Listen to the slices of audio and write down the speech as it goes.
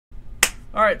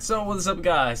Alright, so what's up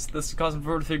guys? This is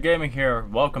Cosmo43 Gaming here.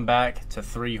 Welcome back to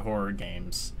 3 horror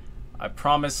games. I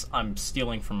promise I'm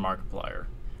stealing from Markiplier.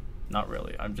 Not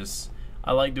really, I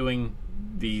like doing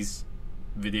these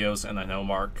videos and I know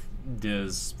Mark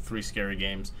does 3 scary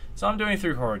games. So I'm doing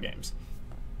 3 horror games.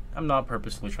 I'm not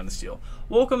purposefully trying to steal.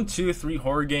 Welcome to 3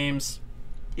 horror games.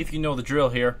 If you know the drill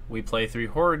here, we play 3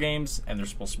 horror games and they're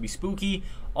supposed to be spooky.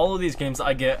 All of these games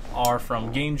I get are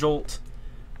from Game Jolt.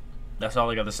 That's all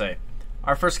I gotta say.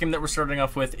 Our first game that we're starting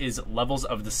off with is Levels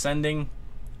of Descending.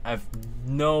 I have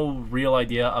no real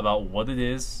idea about what it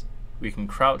is. We can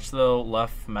crouch though,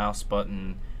 left mouse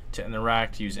button to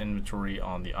interact, use inventory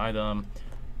on the item,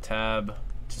 tab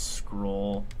to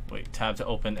scroll, tab to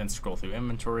open and scroll through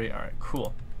inventory. Alright,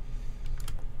 cool.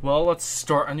 Well, let's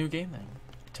start a new game then.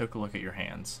 Take a look at your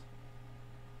hands.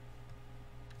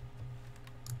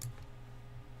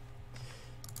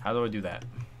 How do I do that?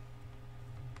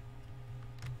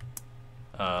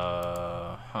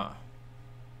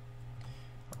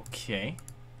 Okay.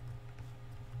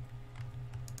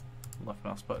 Left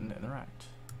mouse button to interact.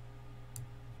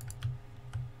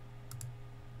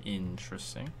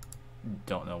 Interesting.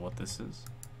 Don't know what this is.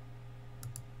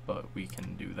 But we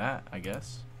can do that, I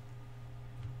guess.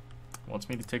 Wants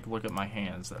me to take a look at my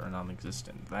hands that are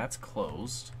non-existent. That's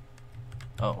closed.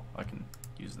 Oh, I can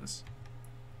use this.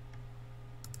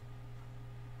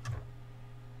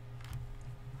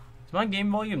 Is my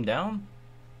game volume down?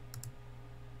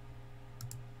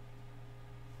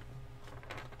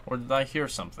 Or did I hear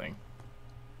something?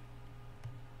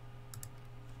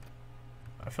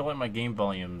 I feel like my game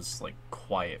volume's like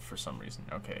quiet for some reason.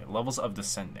 Okay, Levels of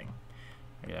Descending.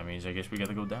 Okay, that means I guess we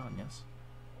gotta go down, yes?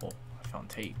 Oh, I found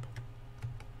tape.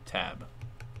 Tab.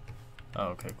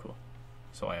 Oh, okay, cool.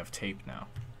 So I have tape now.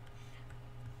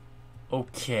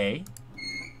 Okay.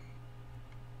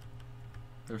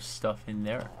 There's stuff in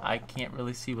there. I can't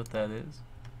really see what that is.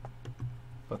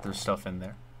 But there's stuff in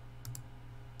there.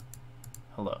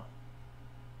 Hello.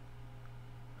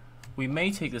 We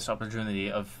may take this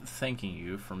opportunity of thanking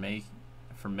you for may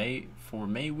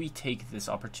we take this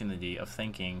opportunity of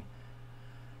thanking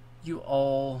you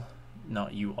all,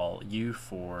 not you all, you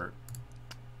for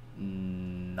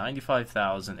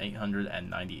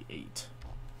 95,898.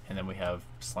 And then we have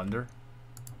Slender.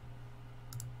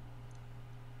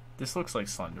 This looks like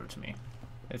Slender to me.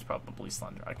 It's probably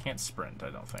Slender. I can't sprint,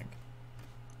 I don't think.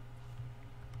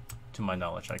 To my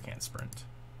knowledge, I can't sprint.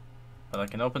 But I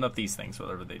can open up these things,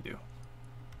 whatever they do.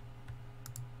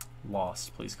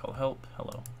 Lost, please call help.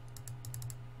 Hello.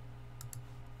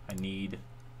 I need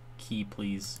key,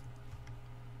 please.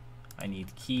 I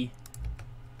need key.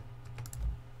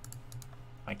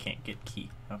 I can't get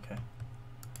key. Okay.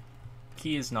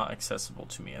 Key is not accessible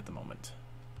to me at the moment.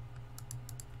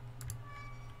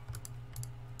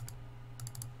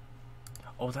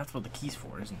 Oh, that's what the key's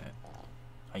for, isn't it?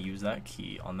 I use that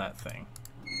key on that thing.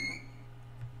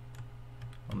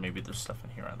 Or maybe there's stuff in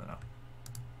here, I don't know.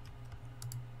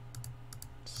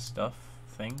 Stuff?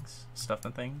 Things? Stuff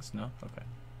and things? No? Okay.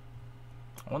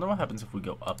 I wonder what happens if we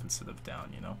go up instead of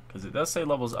down, you know? Because it does say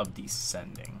Levels of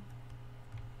Descending.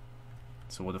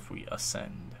 So what if we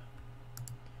ascend?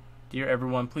 Dear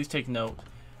everyone, please take note.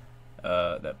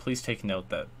 Please take note.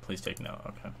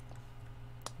 Okay.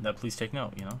 That please take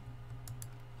note, you know?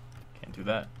 Can't do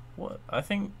that. What? I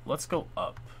think let's go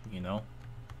up, you know?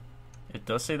 It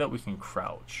does say that we can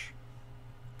crouch.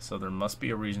 So there must be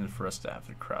a reason for us to have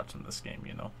to crouch in this game,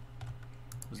 you know?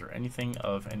 Was there anything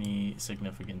of any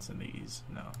significance in these?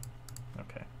 No.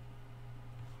 Okay.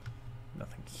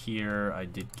 Nothing here. I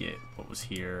did get what was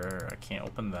here. I can't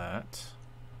open that.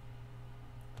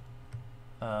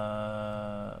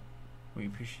 We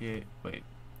appreciate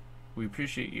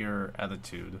your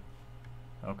attitude.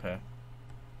 Okay.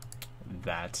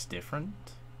 That's different?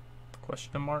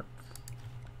 Question mark.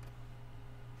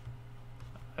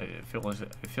 It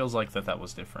feels like that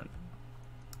was different.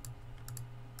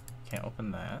 Can't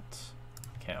open that.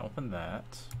 Can't open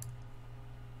that.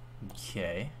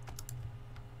 Okay.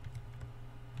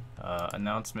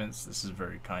 Announcements. This is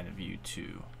very kind of you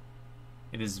too.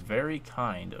 It is very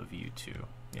kind of you too.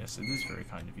 Yes, it is very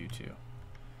kind of you too.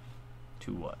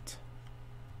 To what?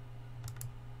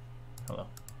 Hello.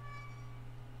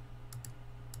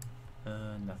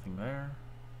 Nothing there.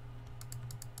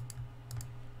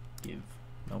 Give.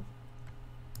 Nope.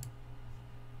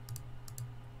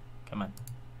 Come on.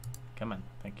 Come on.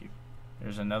 Thank you.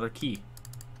 There's another key.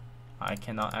 I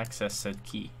cannot access said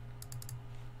key.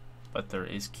 But there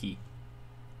is key.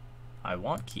 I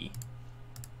want key.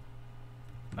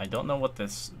 I don't know what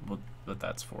that's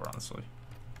for, honestly.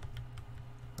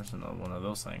 There's another one of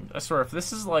those things. I swear, if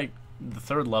this is like the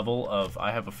third level of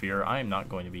I Have a Fear, I am not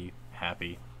going to be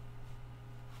happy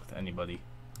with anybody.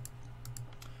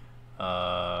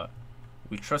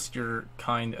 We trust your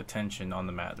kind attention on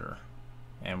the matter,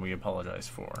 and we apologize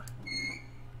for.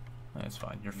 That's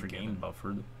fine. You're forgiven.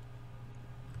 Buffered.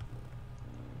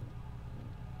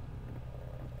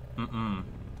 Mm-mm.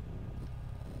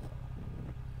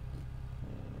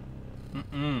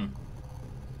 Mm-mm.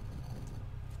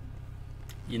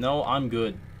 You know, I'm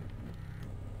good.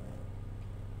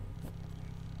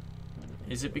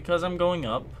 Is it because I'm going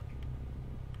up?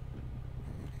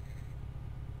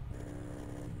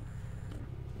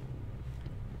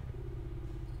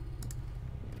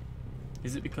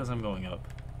 Is it because I'm going up?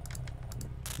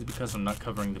 Is it because I'm not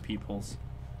covering the peoples?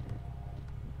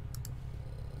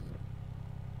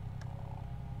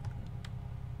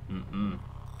 Mm-mm.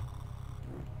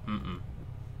 Mm-mm.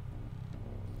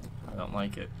 I don't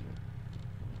like it.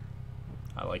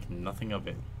 I like nothing of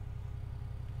it.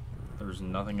 There's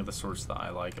nothing of the sorts that I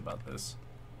like about this.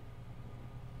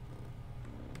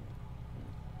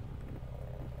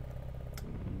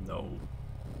 No.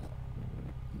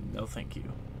 No, thank you.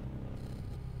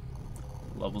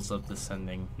 Levels of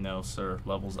descending. No, sir.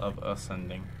 Levels of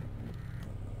ascending.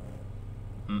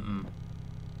 Mm-mm.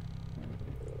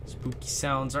 Spooky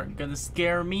sounds aren't gonna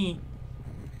scare me.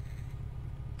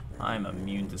 I'm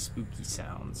immune to spooky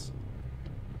sounds.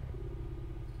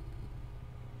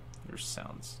 There's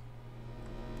sounds.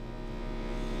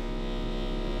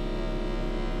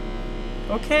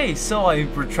 Okay, so I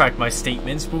retract my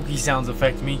statement. Spooky sounds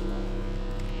affect me.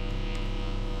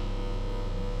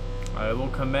 I will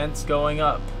commence going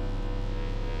up.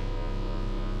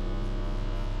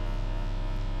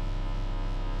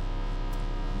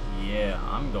 Yeah,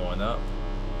 I'm going up.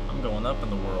 I'm going up in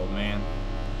the world, man.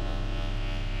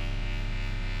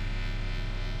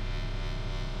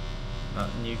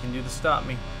 Nothing you can do to stop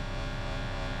me.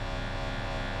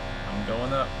 I'm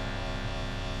going up.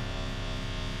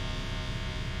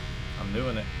 I'm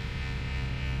doing it.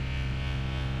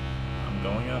 I'm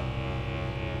going up.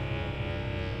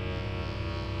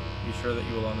 Be sure that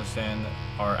you will understand that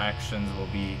our actions will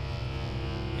be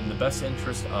in the best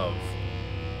interest of...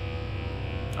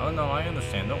 Oh no, I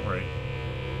understand, don't worry.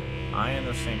 I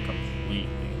understand completely.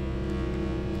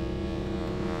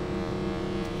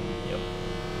 Yep.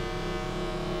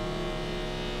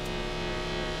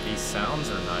 These sounds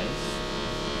are nice.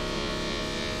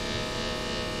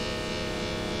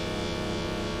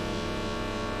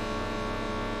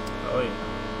 Oh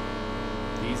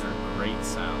yeah. These are great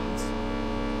sounds.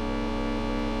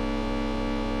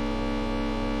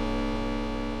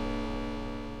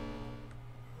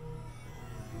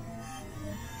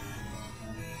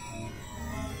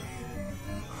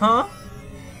 Huh?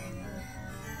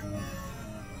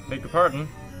 Beg your pardon.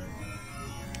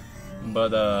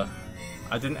 But,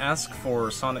 I didn't ask for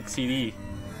Sonic CD.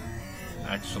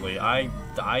 Actually, I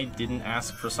didn't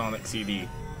ask for Sonic CD.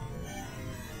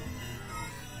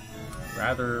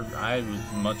 Rather, I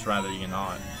would much rather you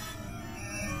not.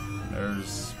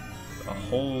 There's a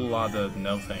whole lot of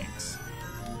no thanks.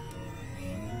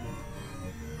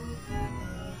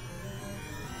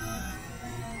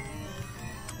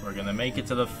 We're gonna make it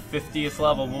to the 50th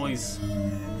level, boys.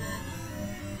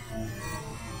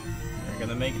 We're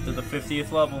gonna make it to the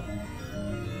 50th level.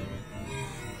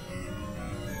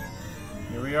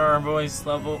 Here we are, boys,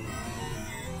 level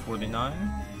 49.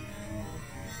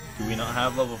 Do we not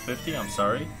have level 50? I'm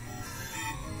sorry.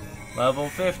 Level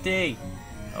 50!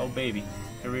 Oh, baby.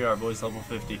 Here we are, boys, level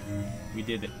 50. We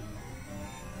did it.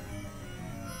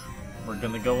 We're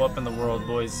gonna go up in the world,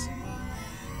 boys.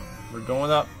 We're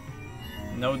going up.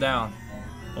 No down.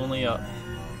 Only up.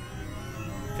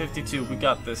 52, we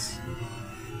got this.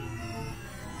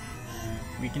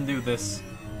 We can do this.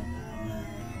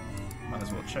 Might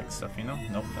as well check stuff, you know?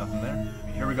 Nope, nothing there.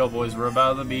 Here we go, boys. We're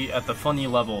about to be at the funny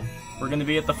level. We're gonna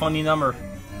be at the funny number.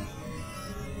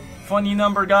 Funny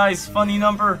number, guys. Funny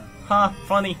number. Ha,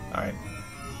 funny. Alright.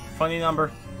 Funny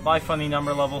number. Bye, funny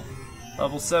number level.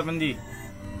 Level 70.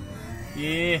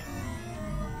 Yeah.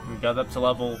 We got up to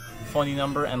level funny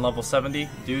number and level 70.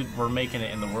 Dude, we're making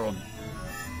it in the world.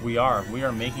 We are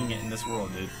making it in this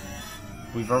world, dude.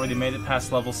 We've already made it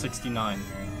past level 69.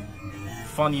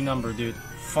 Funny number, dude.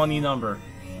 Funny number.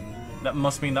 That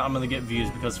must mean that I'm gonna get views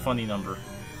because funny number.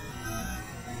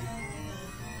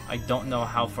 I don't know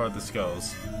how far this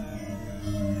goes,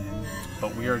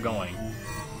 but we are going.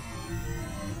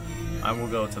 I will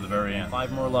go to the very end.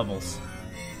 5 more levels.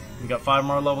 We got 5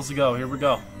 more levels to go. Here we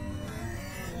go.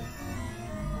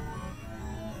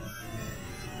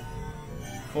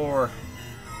 4.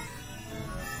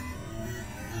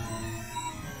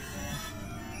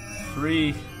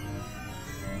 3.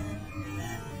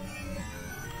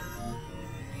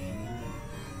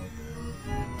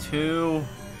 2.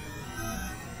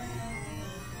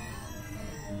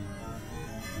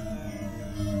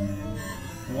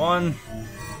 One.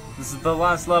 This is the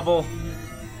last level.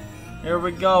 Here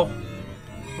we go.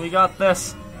 We got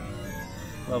this.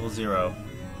 Level 0.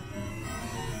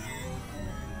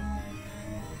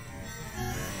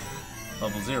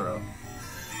 Level 0.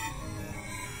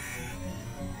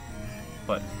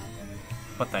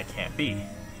 But that can't be.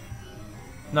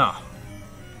 No.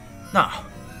 No.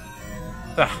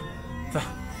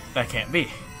 That can't be.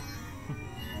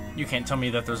 You can't tell me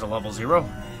that there's a level 0?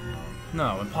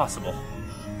 No, impossible.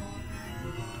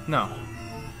 No.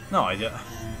 No, I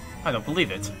don't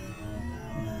believe it.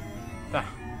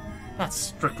 That's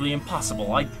strictly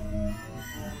impossible. I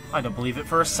don't believe it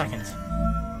for a second.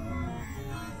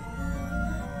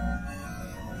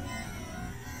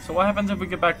 So what happens if we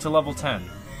get back to level 10?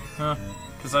 Huh?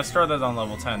 Because I started on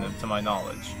level 10 to my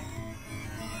knowledge.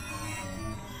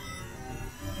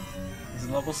 Is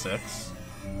it level 6?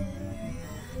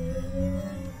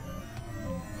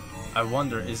 I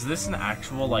wonder, is this an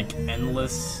actual, like,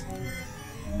 endless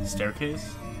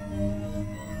staircase?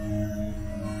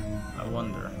 I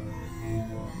wonder.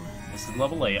 This is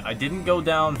level 8. I didn't go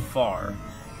down far.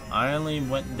 I only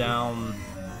went down,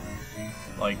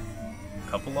 like,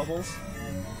 a couple levels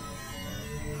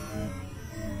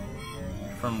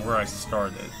from where I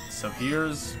started. So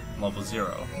here's level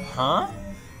 0. Huh?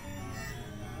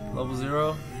 Level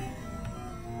 0?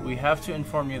 We have to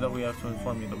inform you that we have to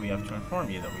inform you that we have to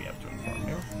inform you that we have to inform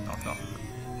you. Knock, knock.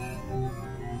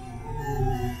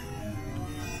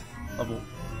 Level...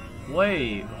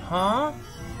 Wait, huh?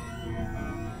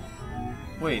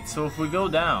 Wait, so if we go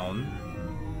down...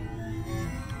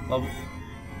 Level...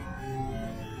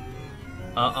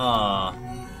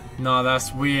 No,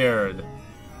 that's weird.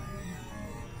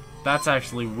 That's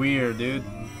actually weird, dude.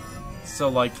 So,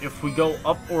 like, if we go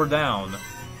up or down,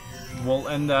 we'll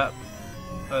end up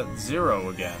at 0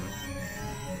 again.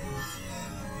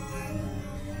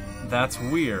 That's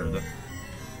weird.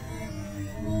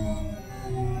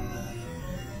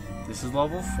 This is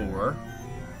level 4.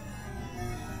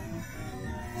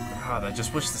 God, I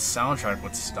just wish the soundtrack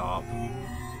would stop.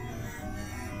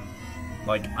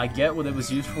 Like, I get what it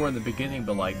was used for in the beginning,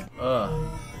 but like,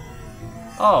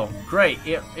 Oh, great,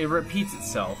 it repeats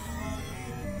itself.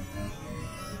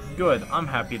 Good, I'm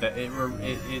happy that it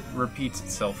repeats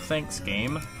itself. Thanks,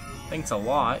 game. Thanks a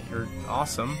lot, you're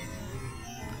awesome.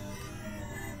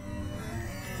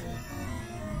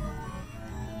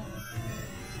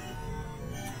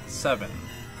 Seven.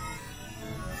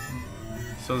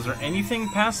 So is there anything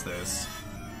past this?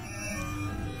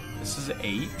 This is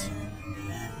 8.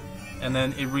 And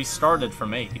then it restarted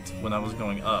from 8 when I was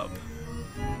going up.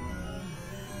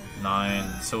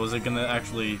 9. So is it gonna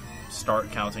actually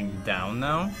start counting down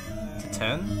now to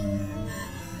 10?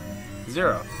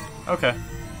 0. Okay.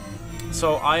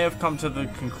 So I have come to the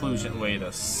conclusion. Wait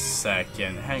a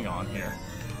second. Hang on here.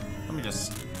 Let me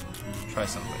just try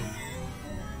something.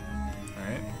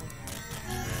 Alright.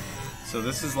 So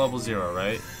this is level 0,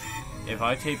 right? If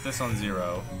I tape this on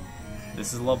 0,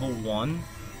 this is level 1.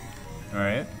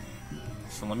 Alright.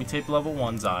 So let me tape level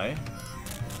 1's eye.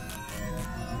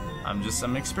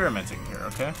 I'm experimenting here,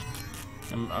 okay?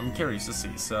 I'm curious to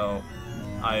see. So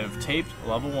I have taped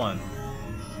level 1.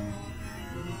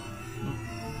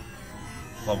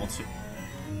 Level 2.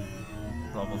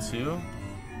 Level 2.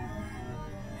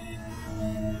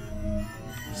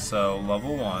 So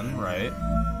level 1, right?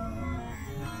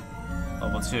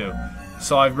 Level 2.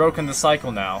 So I've broken the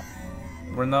cycle now.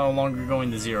 We're no longer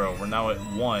going to 0. We're now at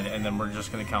 1, and then we're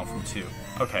just gonna count from 2.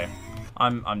 Okay.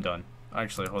 I'm done.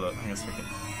 Actually, hold up. Hang on a second.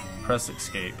 Press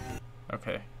escape.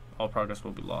 Okay. All progress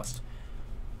will be lost.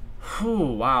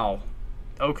 Whew, wow.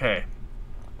 Okay.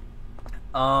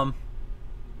 Wow.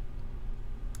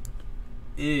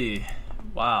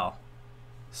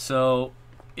 So,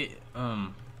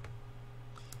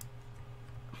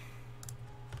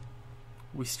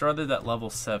 we started at level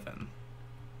 7.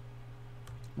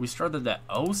 We started at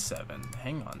 07.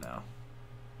 Hang on now.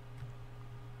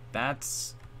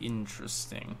 That's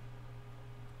interesting.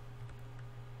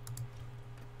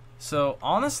 So,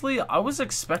 honestly, I was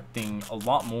expecting a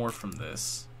lot more from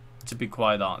this, to be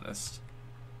quite honest.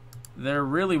 There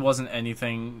really wasn't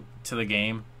anything to the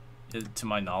game, to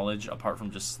my knowledge, apart from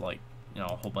just, like, you know,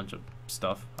 a whole bunch of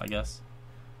stuff, I guess.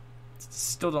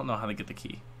 Still don't know how to get the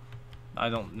key. I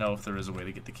don't know if there is a way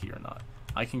to get the key or not.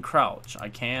 I can crouch. I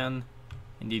can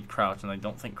indeed crouch, and I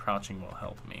don't think crouching will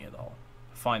help me at all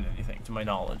find anything, to my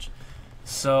knowledge.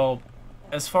 So,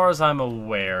 as far as I'm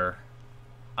aware,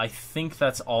 I think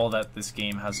that's all that this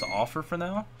game has to offer for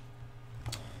now.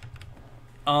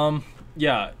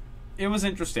 Yeah, it was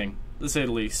interesting, to say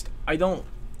the least. I don't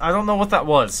know what that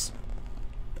was.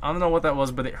 I don't know what that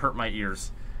was, but it hurt my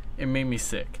ears. It made me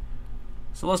sick.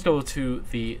 So let's go to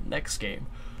the next game.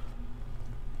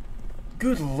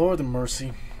 Good Lord of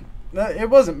mercy. It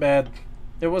wasn't bad.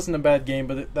 It wasn't a bad game,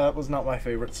 but that was not my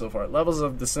favorite so far. Levels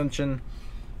of Dissension.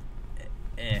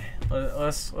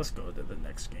 Let's go to the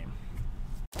next game.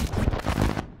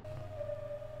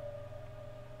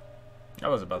 I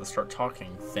was about to start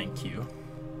talking. Thank you.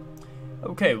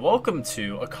 Okay, welcome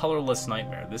to A Colorless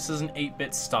Nightmare. This is an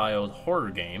 8-bit styled horror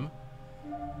game,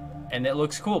 and it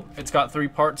looks cool. It's got 3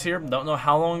 parts here. Don't know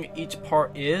how long each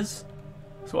part is,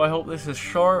 so I hope this is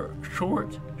short.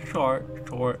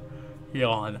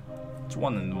 Yawn. It's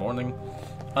 1 in the morning.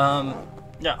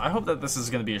 Yeah, I hope that this is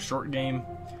going to be a short game.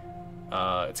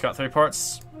 It's got 3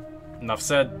 parts. Enough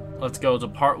said. Let's go to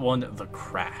part 1, The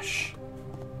Crash.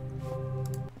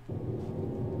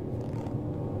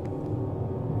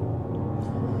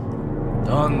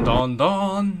 Dun dun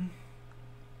dun.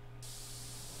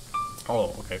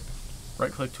 Oh, okay.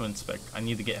 Right click to inspect. I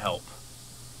need to get help.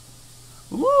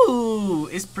 Ooh,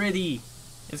 it's pretty.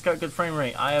 It's got good frame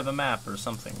rate. I have a map or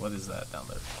something. What is that down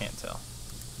there? Can't tell.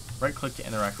 Right click to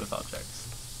interact with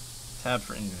objects. Tab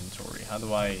for inventory. How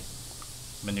do I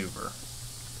maneuver?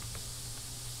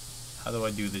 How do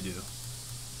I do the do?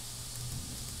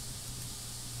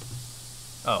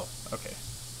 Oh, okay.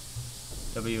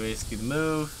 WASD to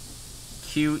move.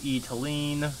 QE to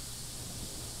lean.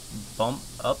 Bump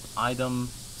up item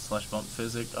 / bump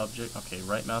physic object. Okay,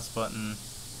 right mouse button.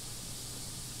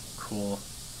 Cool.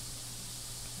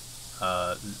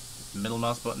 Middle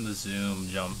mouse button to zoom,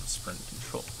 jump, sprint,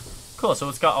 control. Cool, so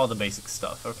it's got all the basic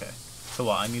stuff. Okay. So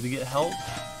what, I need to get help?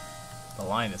 The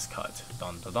line is cut.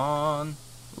 Dun dun dun.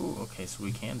 Ooh, okay, so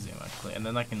we can zoom actually. And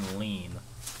then I can lean.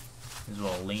 As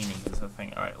well, leaning is a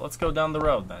thing. Alright, let's go down the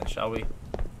road then, shall we?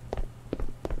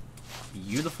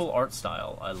 Beautiful art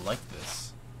style. I like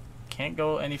this. Can't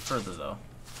go any further though.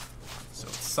 So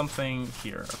it's something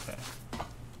here. Okay.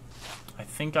 I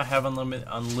think I have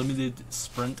unlimited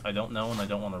sprint. I don't know, and I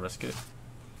don't want to risk it.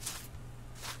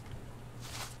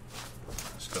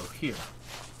 Let's go here.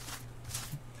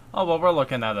 Oh, well, we're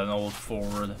looking at an old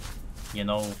Ford. You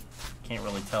know, can't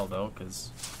really tell though,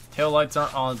 because tail lights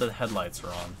aren't on, but headlights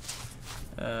are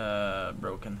on.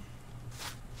 Broken.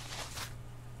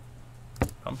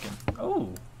 Pumpkin.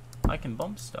 Oh, I can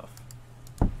bump stuff.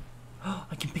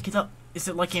 I can pick it up. Is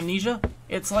it like Amnesia?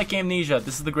 It's like Amnesia.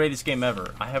 This is the greatest game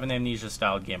ever. I have an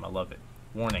Amnesia-styled game. I love it.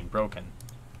 Warning, broken.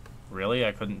 Really?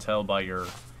 I couldn't tell by your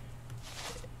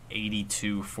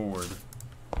 82 Ford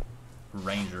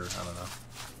Ranger. I don't know.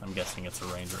 I'm guessing it's a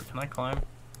Ranger. Can I climb?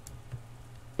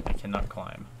 I cannot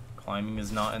climb. Climbing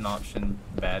is not an option.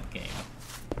 Bad game.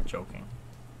 Joking.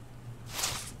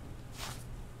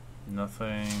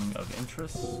 Nothing of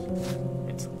interest.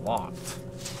 It's locked.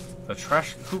 The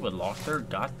trash. Who would lock their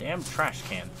goddamn trash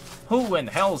can? Who in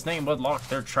hell's name would lock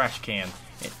their trash can?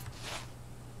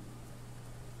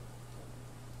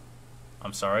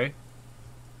 I'm sorry?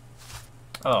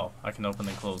 Oh, I can open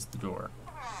and close the door.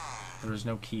 There is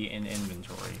no key in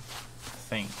inventory.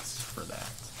 Thanks for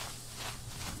that.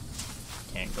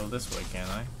 Can't go this way, can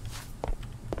I?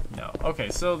 No. Okay,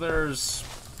 so there's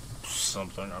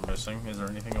something I'm missing. Is there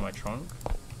anything in my trunk?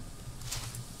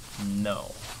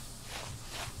 No.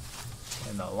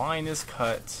 And the line is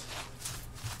cut.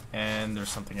 And there's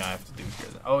something I have to do here.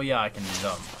 Oh yeah, I can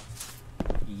jump.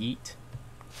 Yeet.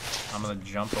 I'm gonna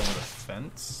jump over the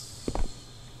fence.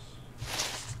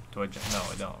 Do I jump? No,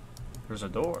 I don't. There's a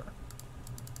door.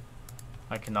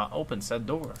 I cannot open said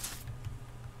door.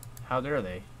 How dare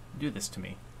they do this to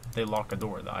me? They lock a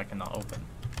door that I cannot open.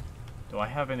 Do I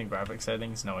have any graphic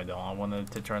settings? No, I don't. I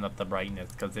wanted to turn up the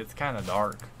brightness because it's kind of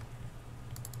dark.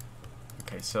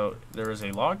 Okay, so there is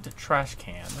a locked trash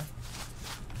can.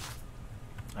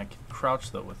 I can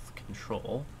crouch though with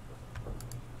control.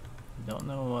 Don't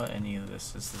know what any of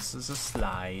this is. This is a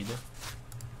slide.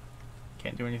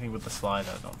 Can't do anything with the slide,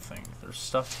 I don't think. There's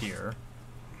stuff here.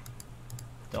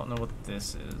 Don't know what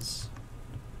this is.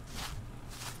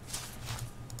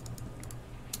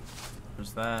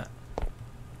 There's that.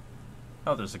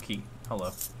 Oh, there's a key.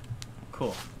 Hello.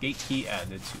 Cool. Gate key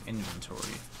added to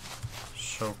inventory.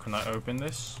 So, can I open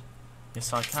this?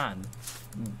 Yes, I can.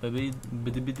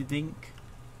 Dink.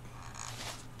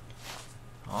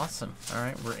 Awesome.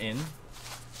 Alright, we're in.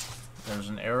 There's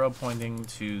an arrow pointing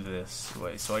to this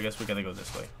way, so I guess we gotta go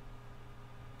this way.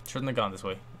 Shouldn't have gone this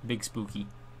way. Big spooky.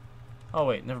 Oh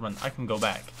wait, never mind. I can go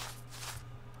back.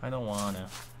 I don't wanna.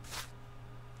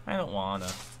 I don't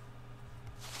wanna.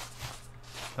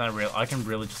 I can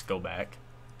really just go back.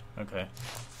 Okay.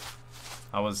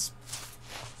 I was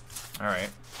Alright.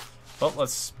 Well,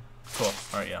 let's... Cool.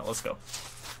 Alright, yeah, let's go.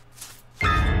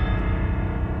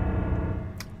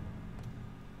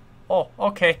 Oh,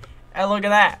 okay. Hey, look at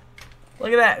that.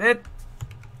 Look at that.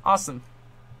 Awesome.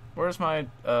 Where's my,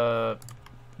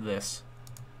 this?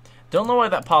 Don't know why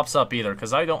that pops up either,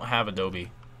 because I don't have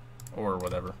Adobe. Or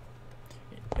whatever.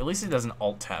 At least it doesn't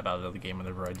Alt-Tab out of the game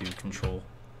whenever I do Control.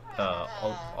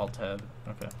 Alt-Tab.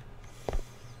 Okay.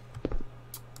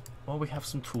 Well, we have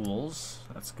some tools.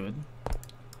 That's good.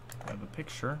 I have a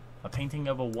picture. A painting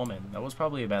of a woman. That was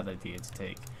probably a bad idea to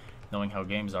take. Knowing how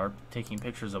games are, taking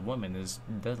pictures of women is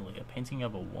deadly. A painting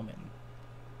of a woman.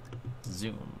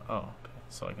 Zoom. Oh, okay.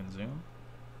 So I can zoom?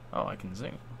 Oh, I can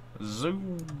zoom.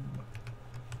 Zoom!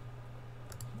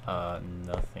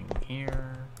 Nothing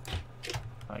here.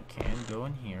 I can go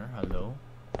in here. Hello.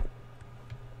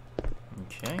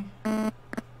 Okay.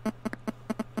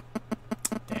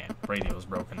 Damn, radio's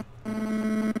broken.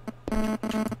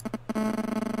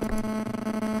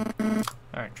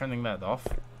 Alright, turning that off.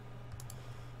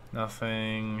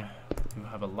 Nothing. You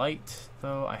have a light,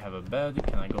 though. I have a bed.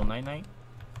 Can I go night-night?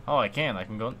 Oh, I can. I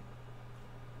can go...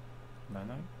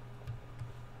 Night-night?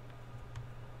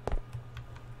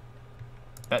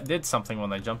 That did something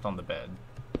when I jumped on the bed.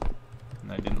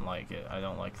 And I didn't like it. I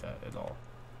don't like that at all.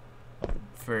 A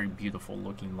very beautiful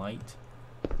looking light.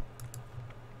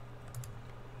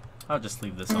 I'll just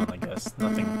leave this on, I guess.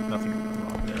 Nothing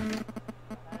wrong there.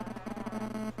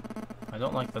 I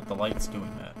don't like that the light's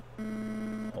doing that.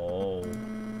 Oh.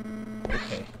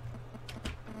 Okay.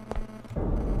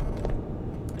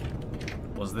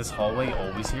 Was this hallway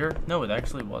always here? No, it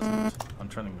actually wasn't. I'm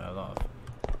turning that off.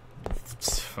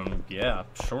 Yeah,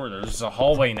 sure, there's a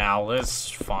hallway now.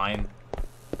 That's fine.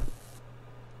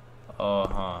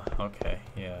 Uh-huh. Okay,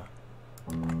 yeah.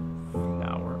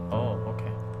 Now we're... Oh,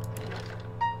 okay.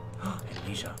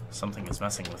 Amnesia. Something is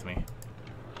messing with me.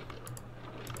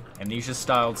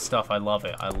 Amnesia-styled stuff. I love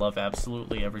it. I love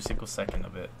absolutely every single second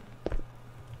of it.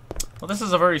 Well, this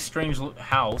is a very strange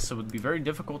house. It would be very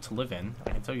difficult to live in.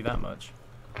 I can tell you that much.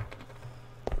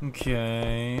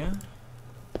 Okay.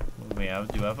 We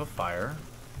do have a fire.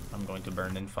 I'm going to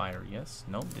burn in fire. Yes.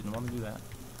 Nope. Didn't want to do that.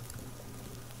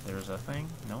 There's a thing.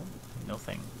 No. No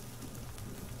thing.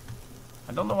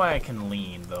 I don't know why I can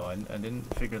lean, though. I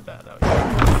didn't figure that out yet.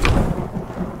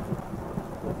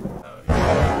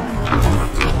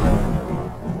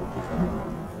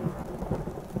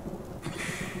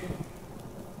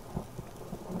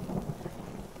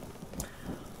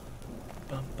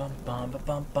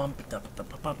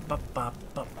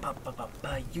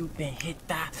 You've been hit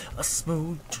by a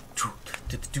smooth.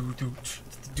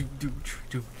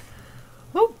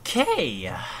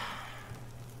 Okay.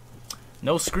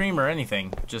 No scream or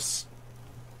anything, just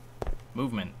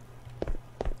movement.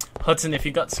 Hudson, if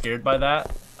you got scared by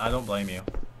that, I don't blame you.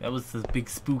 That was the big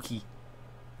spooky.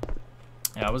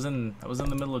 Yeah, I was in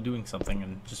the middle of doing something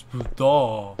and just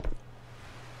duh.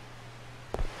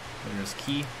 There's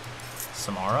Key.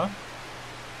 Samara?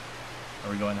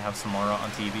 Are we going to have Samara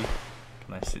on TV?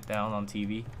 Can I sit down on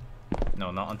TV?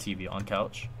 No, not on TV, on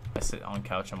couch. I sit on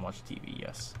couch and watch TV,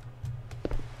 yes.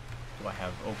 Do I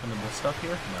have openable stuff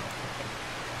here? No. Okay.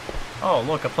 Oh,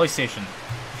 look, a PlayStation.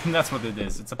 That's what it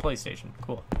is. It's a PlayStation.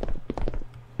 Cool.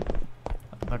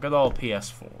 A good old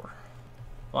PS4.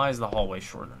 Why is the hallway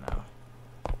shorter now?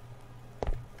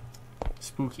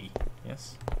 Spooky.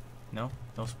 Yes? No?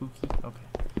 No spooky? Okay.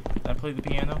 Can I play the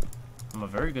piano? I'm a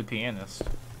very good pianist.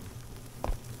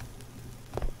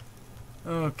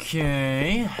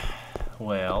 Okay.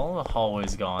 Well, the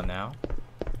hallway's gone now.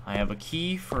 I have a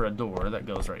key for a door that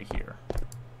goes right here.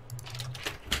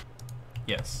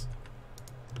 Yes.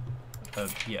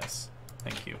 Yes.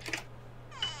 Thank you.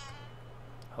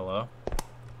 Hello?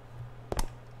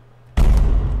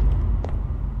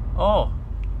 Oh!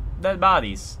 Dead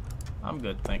bodies. I'm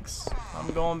good, thanks.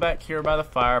 I'm going back here by the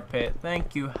fire pit.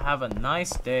 Thank you. Have a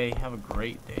nice day. Have a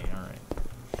great day. Alright.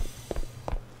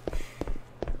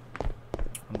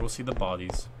 I'll go see the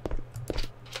bodies.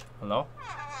 Hello?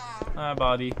 Hi,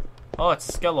 body. Oh, it's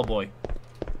a Skeleton.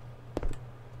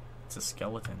 It's a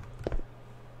skeleton.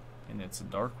 And it's a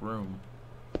dark room.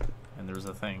 And there's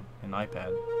a thing. An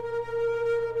iPad.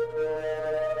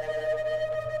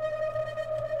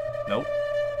 Nope.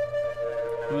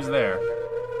 Who's there?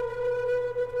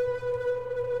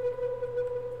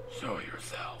 Show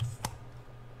yourself.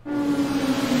 Nope.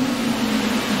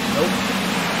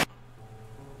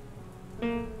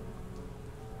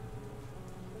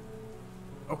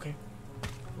 Okay.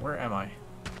 Where am I?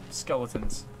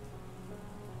 Skeletons.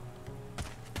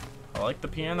 I like the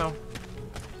piano.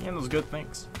 Piano's good,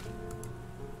 thanks.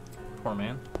 Poor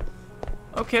man.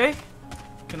 Okay.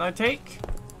 Can I take?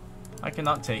 I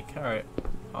cannot take. Alright.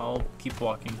 I'll keep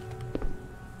walking.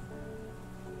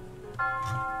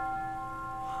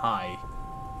 Hi.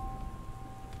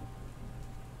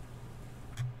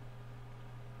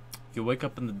 You wake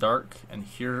up in the dark and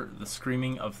hear the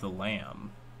screaming of the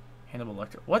lamb. Hannibal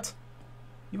Lecter. What?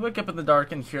 You wake up in the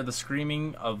dark and hear the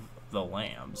screaming of the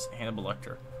lambs. Hannibal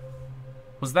Lecter.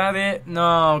 Was that it?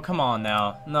 No, come on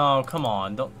now. No, come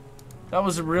on. Don't. That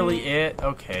was really it?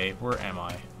 Okay, where am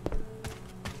I?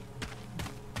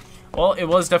 Well, it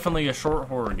was definitely a short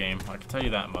horror game. I can tell you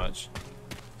that much.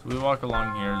 So we walk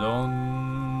along here.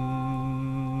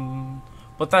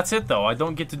 But that's it, though. I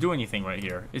don't get to do anything right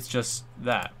here. It's just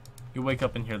that. You wake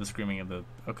up and hear the screaming of the...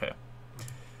 Okay.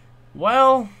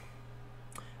 Well,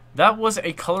 that was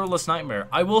a colorless nightmare.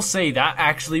 I will say that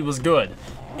actually was good.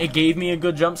 It gave me a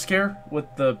good jump scare with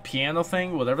the piano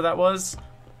thing, whatever that was.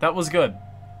 That was good.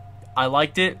 I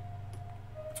liked it.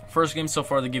 First game so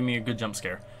far that gave me a good jump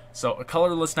scare. So, a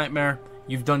colorless nightmare,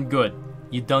 you've done good.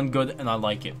 You've done good, and I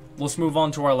like it. Let's move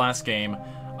on to our last game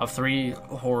of 3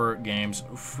 horror games.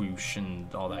 Whoosh,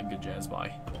 and all that good jazz.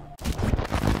 Bye.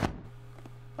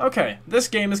 Okay, this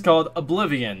game is called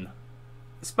Oblivion.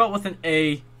 Spelled with an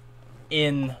A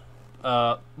in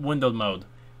window mode.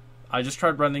 I just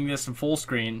tried running this in full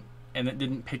screen, and it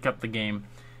didn't pick up the game.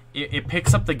 It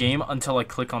picks up the game until I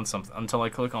click on something, until I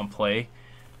click on play,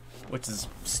 which is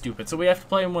stupid. So we have to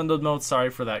play in window mode. Sorry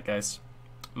for that, guys.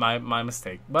 My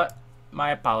mistake. But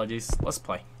my apologies. Let's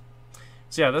play.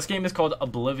 So yeah, this game is called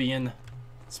Oblivion.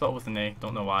 Spelled with an A.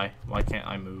 Don't know why. Why can't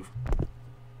I move?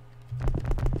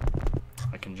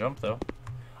 I can jump though.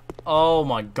 Oh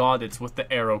my god, it's with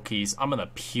the arrow keys. I'm gonna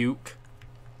puke.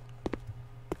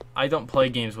 I don't play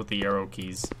games with the arrow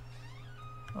keys.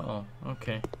 Oh,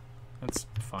 okay. That's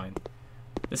fine.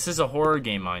 This is a horror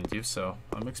game, mind you, so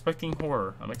I'm expecting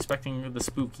horror. I'm expecting the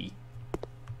spooky.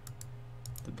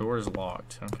 The door is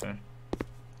locked. Okay.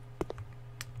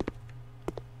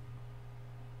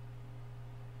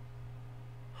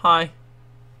 Hi.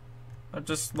 I'm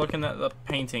just looking at the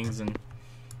paintings and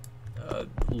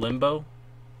Limbo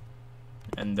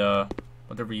and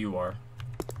whatever you are.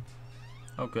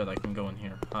 Oh good, I can go in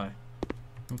here. Hi.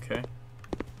 Okay.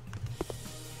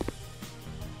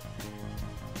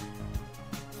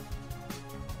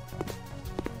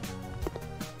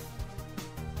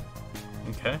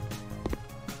 Okay.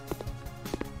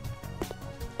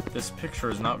 This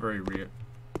picture is not very real.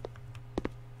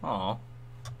 Aw.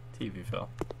 TV fell.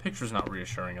 Picture's not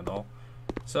reassuring at all.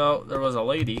 So, there was a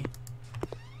lady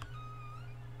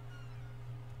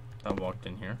that walked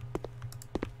in here.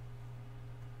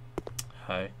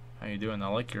 Hi. How you doing? I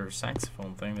like your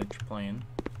saxophone thing that you're playing.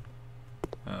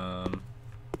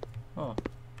 Oh.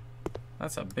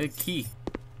 That's a big key.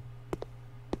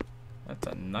 That's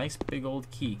a nice big old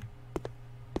key.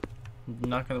 I'm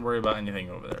not gonna worry about anything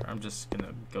over there. I'm just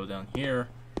gonna go down here.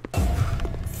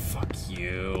 Fuck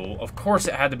you. Of course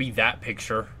it had to be that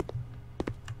picture.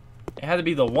 It had to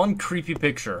be the one creepy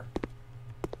picture.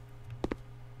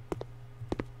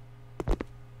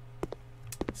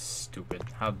 Stupid.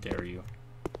 How dare you.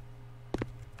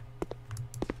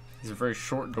 These are very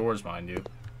short doors, mind you.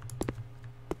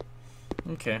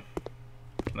 Okay.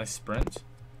 Can I sprint?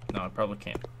 No, I probably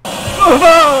can't.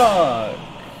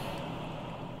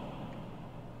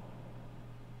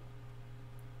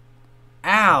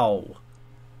 Ow!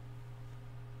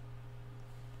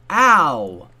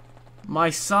 Ow! My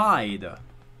side.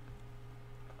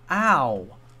 Ow.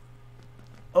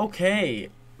 Okay.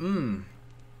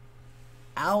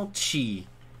 Ouchie.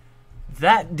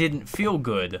 That didn't feel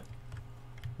good.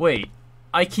 Wait.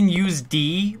 I can use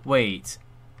D? Wait.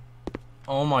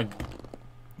 Oh my...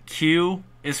 Q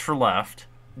is for left.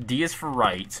 D is for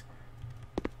right.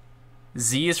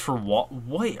 Z is for what?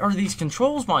 What are these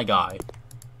controls, my guy?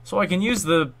 So I can use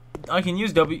the... I can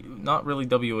use W... Not really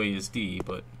WASD,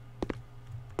 but...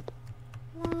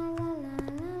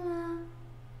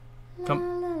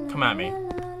 Come at me.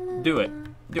 Do it.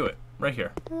 Do it. Right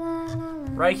here.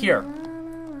 Right here.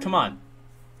 Come on.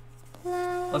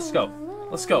 Let's go.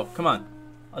 Let's go. Come on.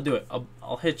 I'll do it.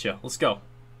 I'll hit you. Let's go.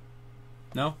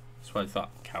 No? That's what I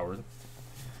thought. Coward.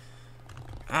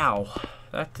 Ow.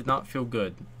 That did not feel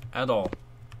good. At all.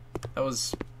 That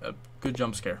was a good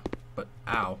jump scare. But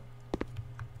ow.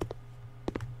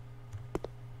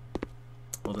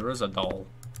 Well, there is a doll.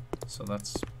 So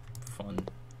that's fun.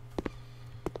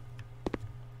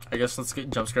 I guess let's get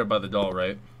jump scared by the doll,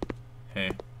 right? Hey,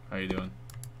 how you doing?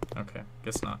 Okay,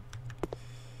 guess not.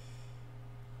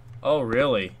 Oh,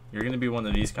 really? You're gonna be one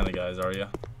of these kind of guys, are you?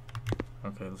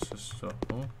 Okay, let's just...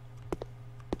 oh.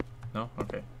 No?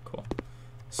 Okay, cool.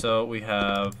 So, we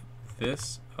have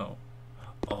this... Oh.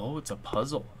 Oh, it's a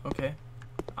puzzle. Okay.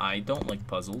 I don't like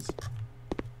puzzles.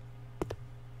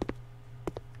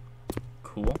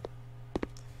 Cool.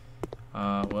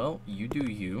 Well, you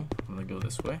do you. I'm gonna go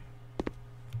this way.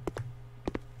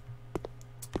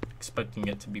 Expecting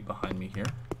it to be behind me here.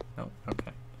 No,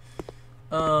 okay.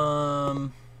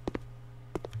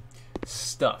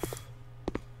 Stuff.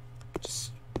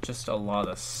 Just a lot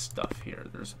of stuff here.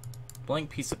 There's a blank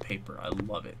piece of paper. I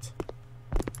love it.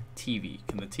 TV.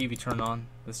 Can the TV turn on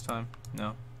this time?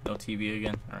 No? No TV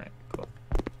again? Alright, cool.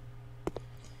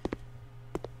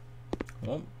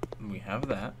 Well, we have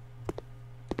that.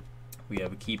 We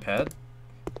have a keypad.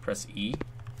 Press E.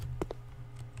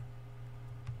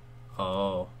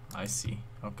 Oh, I see.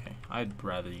 Okay. I'd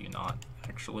rather you not,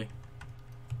 actually.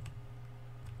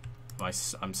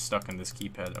 I'm stuck in this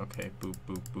keypad. Okay, boop,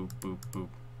 boop, boop, boop, boop.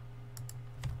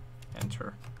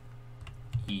 Enter.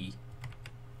 E.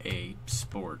 A.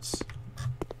 Sports.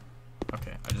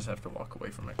 Okay, I just have to walk away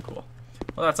from it. Cool.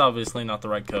 Well, that's obviously not the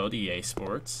right code. EA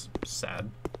Sports. Sad.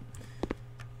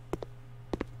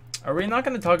 Are we not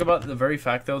going to talk about the very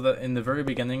fact, though, that in the very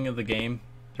beginning of the game,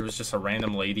 there was just a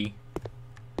random lady?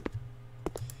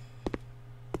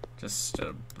 Just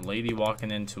a lady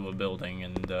walking into a building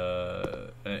and,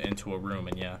 into a room,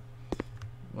 and yeah.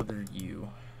 What are you?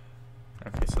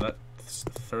 Okay, so that's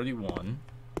 31.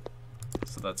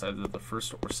 So that's either the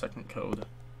first or second code.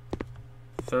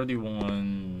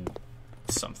 31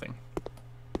 something.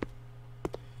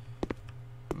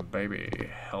 Baby,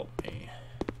 help me.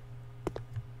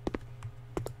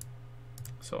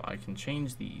 So I can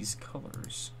change these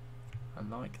colors. I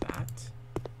like that.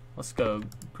 Let's go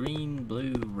green,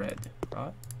 blue, red,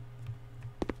 right?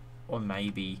 Or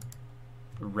maybe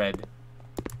red,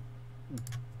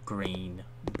 green,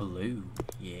 blue,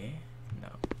 yeah?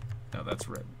 No, that's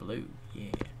red, blue,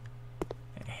 yeah.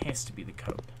 It has to be the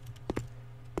code.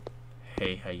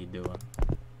 Hey, how you doing?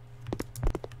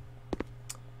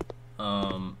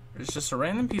 There's just a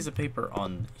random piece of paper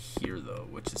on here, though,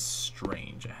 which is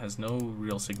strange. It has no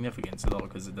real significance at all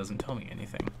because it doesn't tell me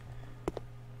anything.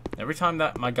 Every time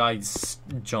that my guy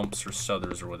jumps or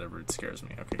stutters or whatever, it scares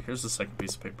me. Okay, here's the second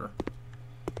piece of paper.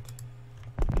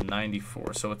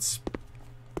 94, so it's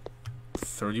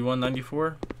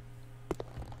 3194?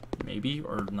 Maybe,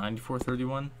 or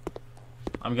 9431?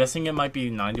 I'm guessing it might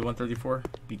be 9134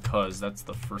 because that's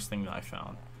the first thing that I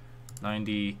found.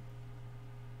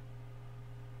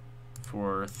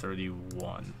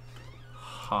 9431.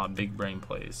 Ha, big brain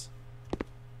plays.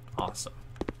 Awesome.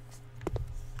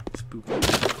 Spooky.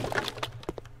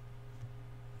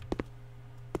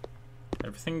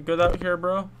 Everything good out here,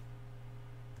 bro?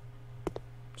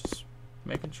 Just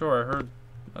making sure I heard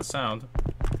a sound.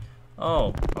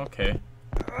 Oh, okay.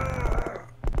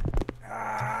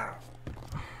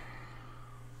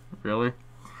 Really?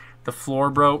 The floor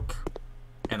broke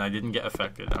and I didn't get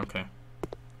affected. Okay.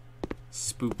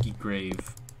 Spooky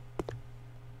grave.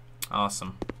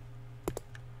 Awesome.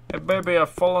 Hey baby, I've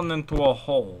fallen into a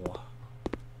hole.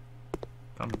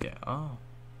 Come get. Oh.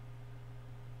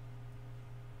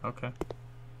 Okay.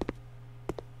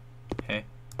 Hey,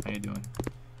 how you doing?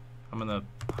 I'm gonna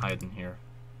hide in here.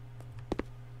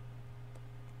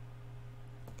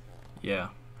 Yeah,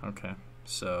 okay.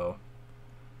 So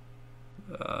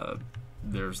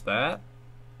there's that.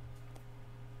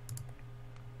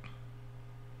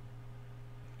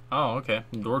 Oh, okay.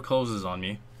 The door closes on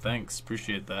me. Thanks,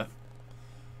 appreciate that.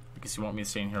 I guess you want me to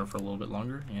stay in here for a little bit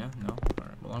longer? Yeah, no?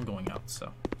 Alright, well I'm going out,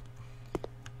 so.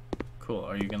 Cool,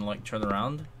 are you gonna like turn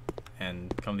around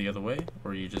and come the other way?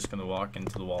 Or are you just gonna walk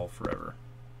into the wall forever?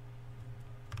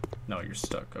 No, you're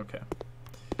stuck, okay.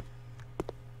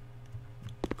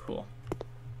 Cool.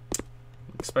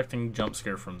 I'm expecting jump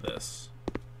scare from this.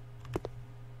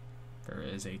 There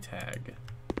is a tag.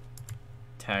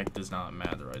 Tag does not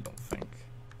matter, I don't think.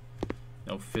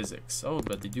 No physics. Oh,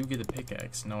 but they do get a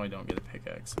pickaxe. No, I don't get a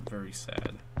pickaxe. Very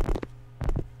sad.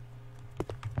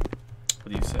 What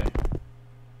do you say?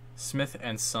 Smith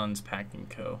and Sons Packing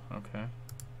Co. Okay.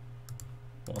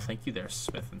 Well, thank you there,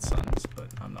 Smith and Sons, but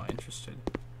I'm not interested.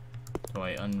 Do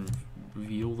I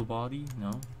unreveal the body?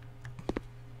 No.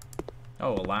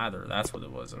 Oh, a ladder. That's what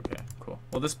it was. Okay, cool.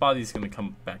 Well, this body's gonna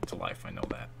come back to life. I know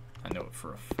that. I know it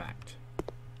for a fact.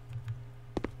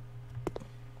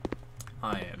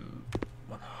 I am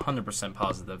 100%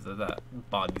 positive that that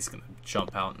body's gonna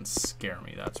jump out and scare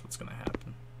me. That's what's gonna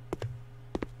happen.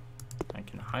 I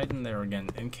can hide in there again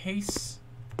in case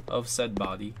of said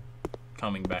body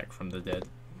coming back from the dead,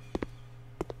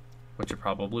 which it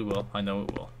probably will. I know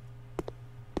it will.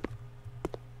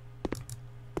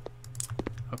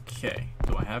 Okay,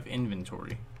 do I have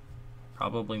inventory?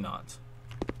 Probably not.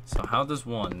 So how does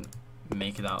one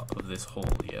make it out of this hole,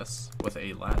 yes, with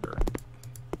a ladder.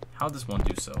 How does one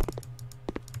do so?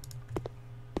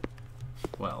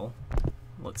 Well,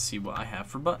 let's see what I have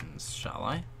for buttons, shall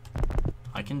I?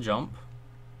 I can jump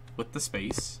with the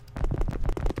space.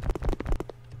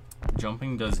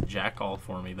 Jumping does jack all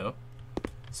for me, though.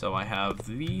 So I have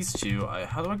these two.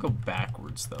 How do I go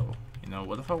backwards, though? You know,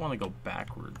 what if I want to go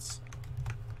backwards?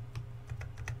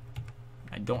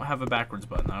 I don't have a backwards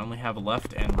button. I only have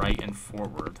left and right and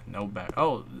forward. No back.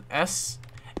 Oh, S.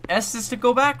 S is to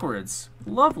go backwards.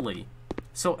 Lovely.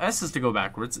 So S is to go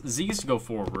backwards. Z is to go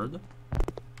forward.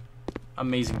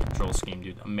 Amazing control scheme,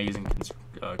 dude. Amazing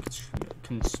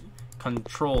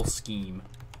control scheme.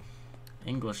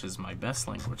 English is my best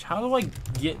language. How do I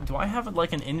get... Do I have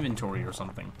like an inventory or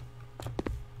something?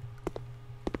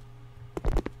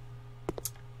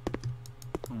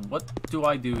 What do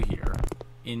I do here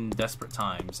in desperate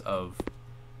times of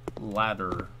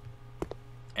ladder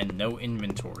and no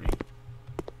inventory?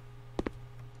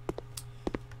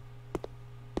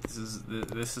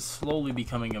 This is slowly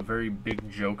becoming a very big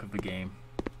joke of the game.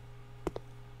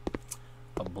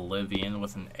 Oblivion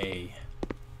with an A.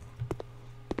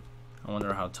 I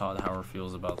wonder how Todd Howard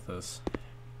feels about this.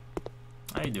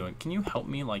 How you doing? Can you help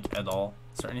me, like, at all?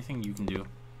 Is there anything you can do?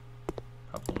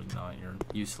 Probably not. You're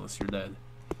useless. You're dead.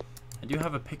 I do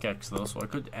have a pickaxe, though, so I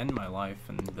could end my life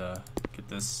and get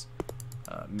this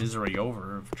misery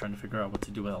over of trying to figure out what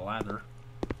to do with a ladder.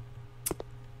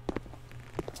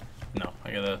 No,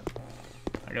 I got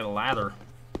a ladder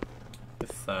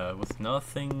with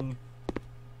nothing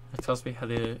that tells me how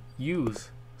to use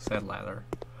said ladder.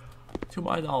 To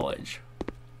my knowledge.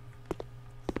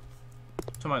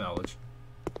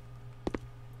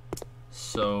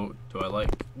 So, do I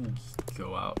like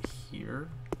go out here?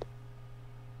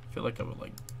 I feel like I would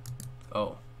like...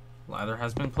 Oh, ladder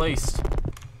has been placed.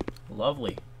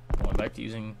 Lovely. Going back to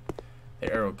using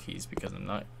the arrow keys because I'm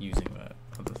not using that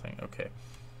other thing. Okay.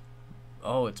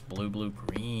 Oh, it's blue, blue,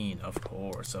 green. Of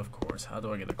course, of course. How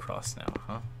do I get across now,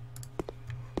 huh?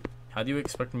 How do you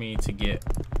expect me to get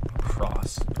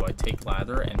across? Do I take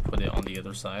ladder and put it on the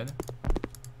other side?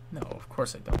 No, of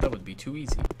course I don't. That would be too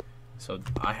easy. So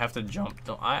I have to jump.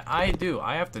 Don't I do.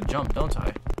 I have to jump, don't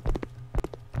I?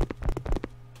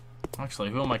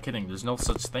 Actually, who am I kidding? There's no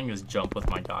such thing as jump with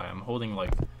my guy. I'm holding,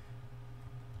 like...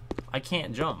 I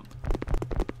can't jump.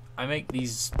 I make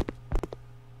these...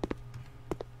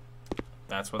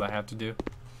 That's what I have to do.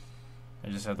 I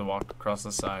just have to walk across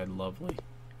the side. Lovely.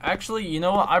 Actually, you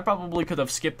know what? I probably could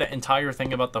have skipped that entire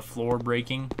thing about the floor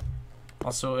breaking.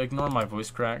 Also, ignore my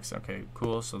voice cracks. Okay,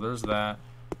 cool. So there's that.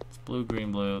 It's blue,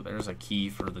 green, blue. There's a key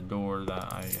for the door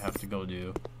that I have to go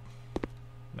do.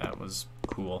 That was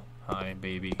cool. Hi,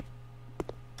 baby.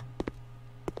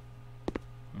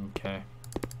 Okay.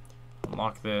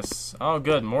 Unlock this. Oh,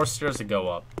 good. More stairs to go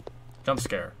up. Jump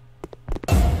scare.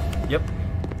 Yep.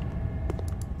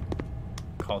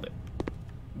 Called it.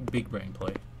 Big brain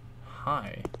play.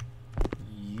 Hi.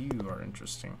 You are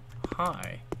interesting.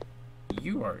 Hi.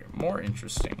 You are more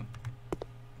interesting.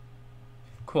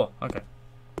 Cool. Okay.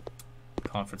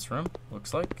 Conference room.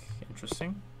 Looks like.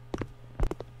 Interesting.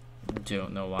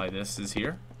 Don't know why this is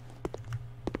here.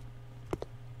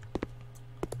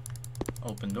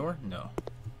 Open door? No.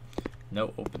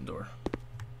 No open door.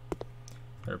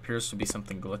 There appears to be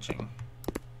something glitching.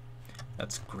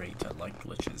 That's great. I like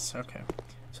glitches. Okay.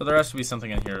 So there has to be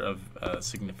something in here of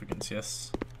significance,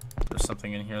 yes? There's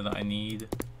something in here that I need,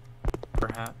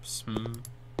 perhaps?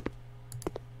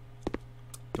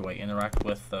 Do I interact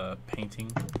with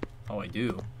painting? Oh, I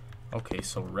do. Okay,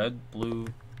 so red, blue,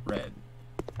 red.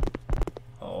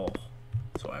 Oh,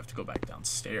 so I have to go back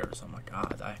downstairs. Oh my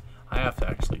god, I have to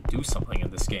actually do something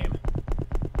in this game.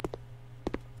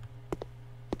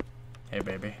 Hey,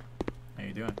 baby. How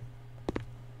you doing?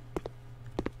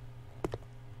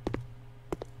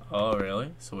 Oh,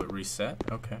 really? So it reset?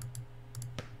 Okay.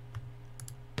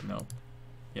 No.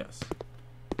 Yes.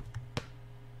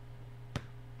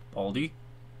 Baldy?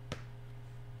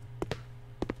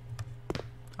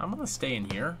 I'm gonna stay in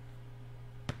here.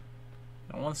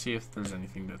 I want to see if there's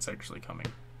anything that's actually coming.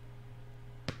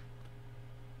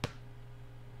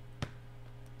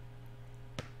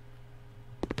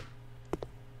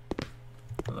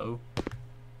 Hello?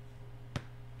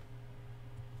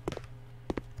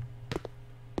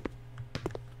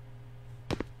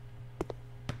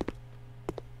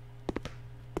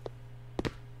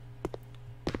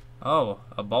 Oh,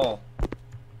 a ball.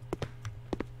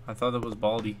 I thought it was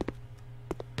Baldy.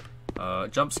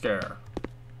 Jump scare.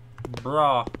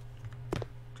 Brah.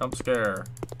 Jump scare.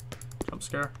 Jump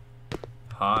scare?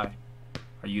 Hi.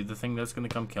 Are you the thing that's gonna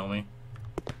come kill me?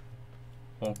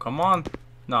 Oh, come on.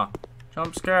 Nah.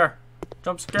 Jump scare.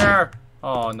 Jump scare.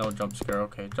 Oh, no jump scare.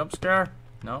 Okay, jump scare.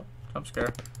 No, jump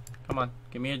scare. Come on,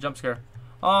 give me a jump scare.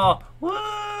 Oh, woo!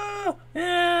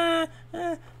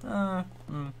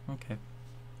 Okay.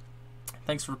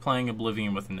 Thanks for playing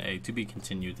Oblivion with an A. To be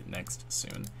continued next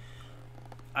soon.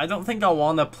 I don't think I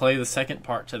want to play the second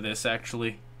part to this,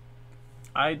 actually.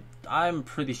 I'm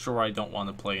pretty sure I don't want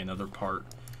to play another part,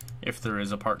 if there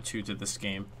is a part 2 to this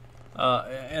game.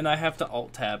 And I have to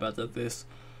alt-tab out of this.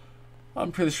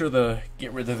 I'm pretty sure to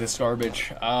get rid of this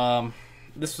garbage.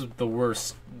 This is the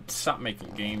worst. Stop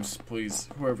making games, please,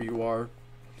 whoever you are.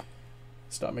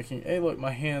 Stop making. Hey, look,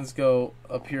 my hands go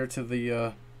up here to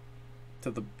the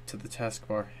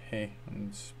taskbar. Hey, let me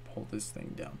just pull this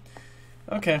thing down.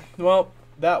 Okay, well,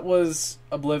 that was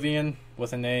Oblivion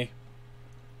with an A,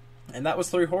 and that was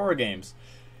 3 horror games.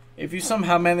 If you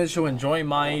somehow managed to enjoy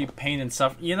my pain and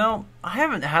suffering, you know, I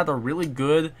haven't had a really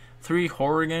good 3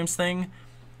 horror games thing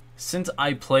since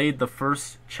I played the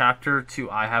first chapter to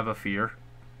I Have a Fear,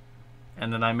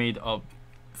 and then I made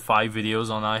 5 videos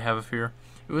on I Have a Fear.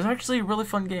 It was actually a really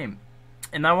fun game,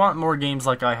 and I want more games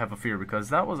like I Have a Fear because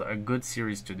that was a good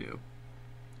series to do.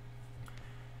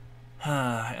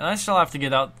 And I still have to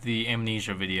get out the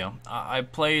Amnesia video. I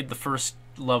played the first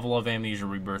level of Amnesia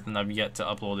Rebirth, and I've yet to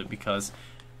upload it because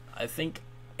I think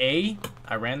A,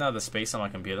 I ran out of space on my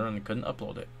computer and I couldn't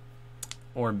upload it,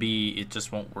 or B, it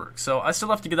just won't work. So I still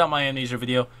have to get out my Amnesia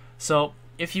video. So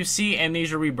if you see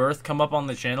Amnesia Rebirth come up on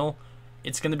the channel,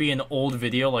 it's going to be an old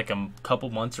video, like a couple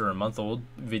months or a month old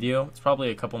video. It's probably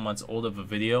a couple months old of a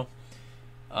video.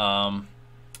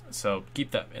 So keep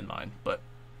that in mind. But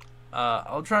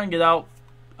I'll try and get out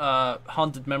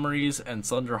Haunted Memories and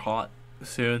Thunder Hot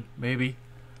soon, maybe.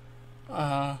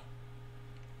 Yeah.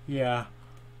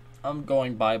 I'm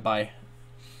going bye-bye.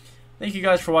 Thank you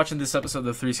guys for watching this episode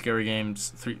of 3 Scary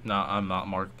Games. I'm not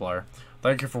Markiplier.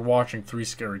 Thank you for watching 3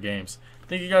 Scary Games.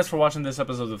 Thank you guys for watching this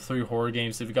episode of 3 Horror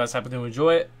Games. If you guys happen to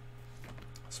enjoy it,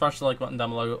 smash the like button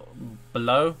down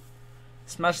below.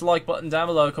 Smash the like button down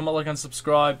below. Comment, like, and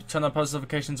subscribe. Turn on post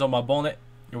notifications on my bonnet.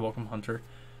 You're welcome, Hunter.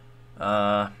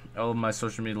 All of my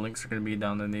social media links are going to be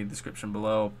down in the description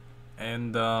below.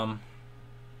 And that's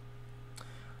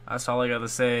all I got to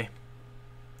say.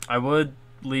 I would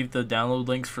leave the download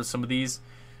links for some of these,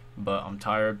 but I'm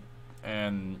tired.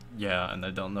 And yeah, and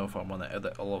I don't know if I want to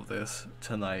edit all of this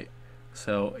tonight.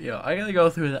 So yeah, I gotta go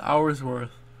through an hour's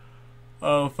worth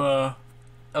of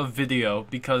video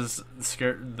because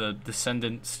the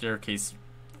Descendant Staircase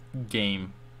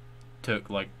game took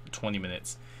like 20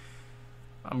 minutes.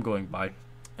 I'm going bye.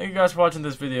 Thank you guys for watching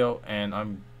this video, and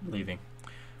I'm leaving.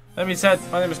 That being said,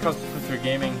 my name is Cosmic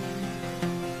Gaming.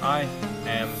 I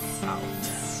am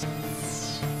out.